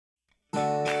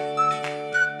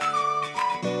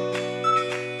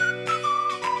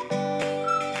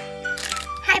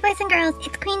girls,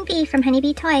 it's Queen Bee from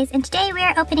Honeybee Toys, and today we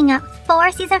are opening up 4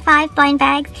 Season 5 blind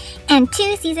bags and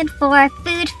 2 Season 4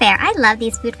 food fair. I love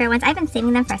these food fair ones. I've been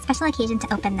saving them for a special occasion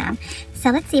to open them. So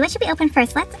let's see, what should we open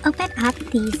first? Let's open up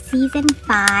the Season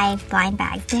 5 blind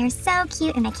bags. They're so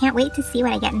cute and I can't wait to see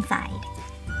what I get inside.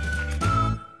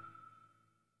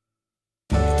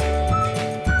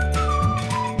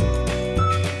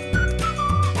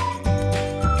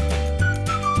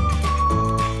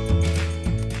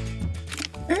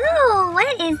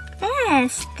 What is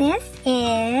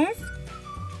this?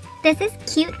 This is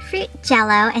Cute Fruit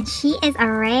Jello, and she is a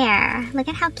rare. Look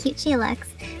at how cute she looks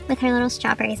with her little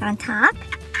strawberries on top.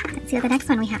 Let's see what the next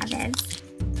one we have is.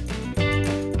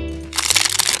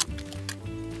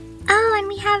 Oh, and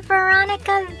we have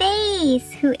Veronica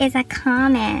Vase, who is a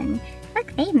common.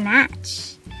 Look, they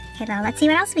match. Okay, well, let's see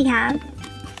what else we have.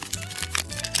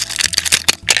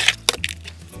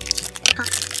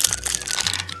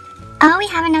 Oh, we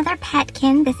have another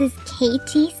Petkin. This is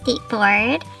Katie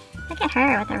Skateboard. Look at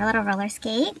her with her little roller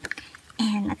skate.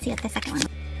 And let's see what the second one is.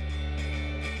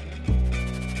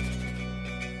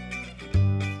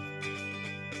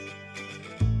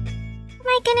 Oh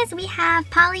my goodness, we have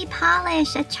Polly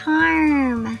Polish, a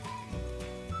charm.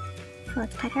 So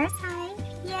let's put her aside.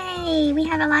 Yay, we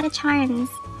have a lot of charms.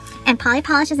 And Polly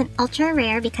Polish is an ultra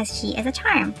rare because she is a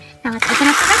charm. Now let's open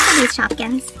up the rest of these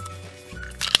Shopkins.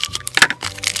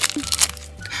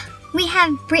 We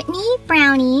have Brittany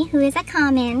Brownie, who is a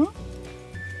common.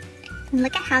 And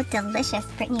look at how delicious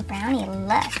Brittany Brownie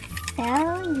looks. So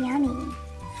yummy.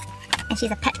 And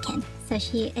she's a petkin, so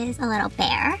she is a little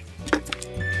bear.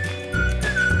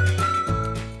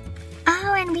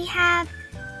 Oh, and we have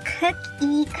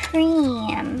Cookie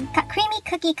Cream, Creamy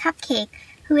Cookie Cupcake,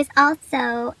 who is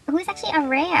actually a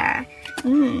rare.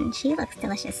 She looks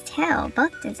delicious too.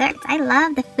 Both desserts. I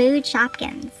love the food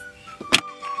Shopkins.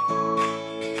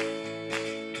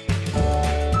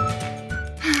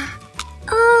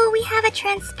 We have a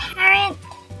transparent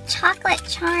chocolate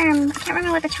charm. I can't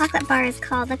remember what the chocolate bar is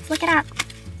called. Let's look it up.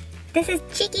 This is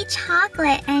Cheeky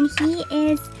Chocolate, and he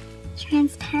is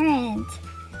transparent.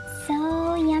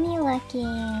 So yummy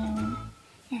looking.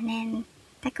 And then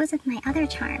that goes with my other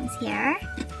charms here.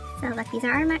 So look, these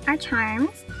are our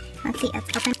charms. Let's see,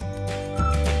 let's open.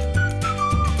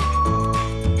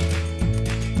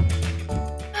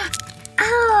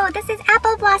 Oh, this is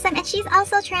Apple Blossom, and she's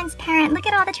also transparent. Look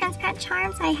at all the transparent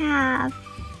charms I have.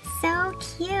 So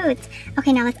cute.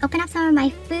 Okay, now let's open up some of my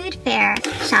food fair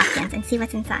Shopkins and see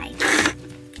what's inside.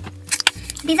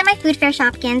 These are my food fair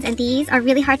Shopkins, and these are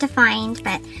really hard to find,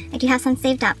 but I do have some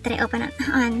saved up that I open up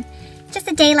on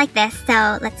just a day like this.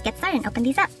 So let's get started and open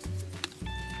these up.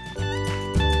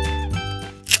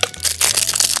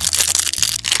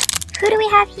 Who do we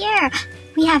have here?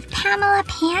 We have Pamela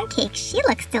Pancake. She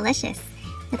looks delicious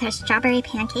with her strawberry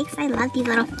pancakes. I love these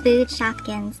little food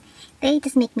Shopkins. They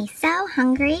just make me so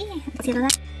hungry. Let's see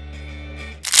that.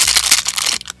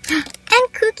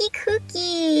 And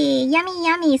Cookie. Yummy,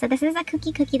 yummy. So this is a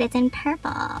cookie that's in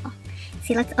purple.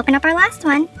 See, let's open up our last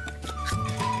one.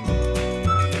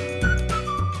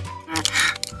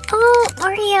 Oh,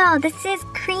 Oreo. This is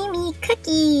Creamy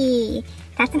Cookie.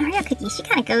 That's an Oreo cookie. She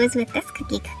kind of goes with this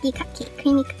cookie cupcake.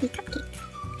 Creamy Cookie Cupcake.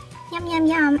 Yum, yum,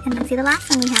 yum. And let's see the last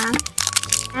one we have.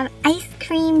 We have Ice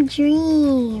Cream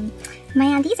Dream.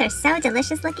 Man, these are so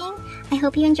delicious looking. I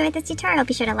hope you enjoyed this tutorial.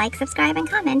 Be sure to like, subscribe, and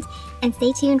comment. And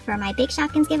stay tuned for my Big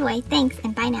Shopkins giveaway. Thanks,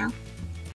 and bye now.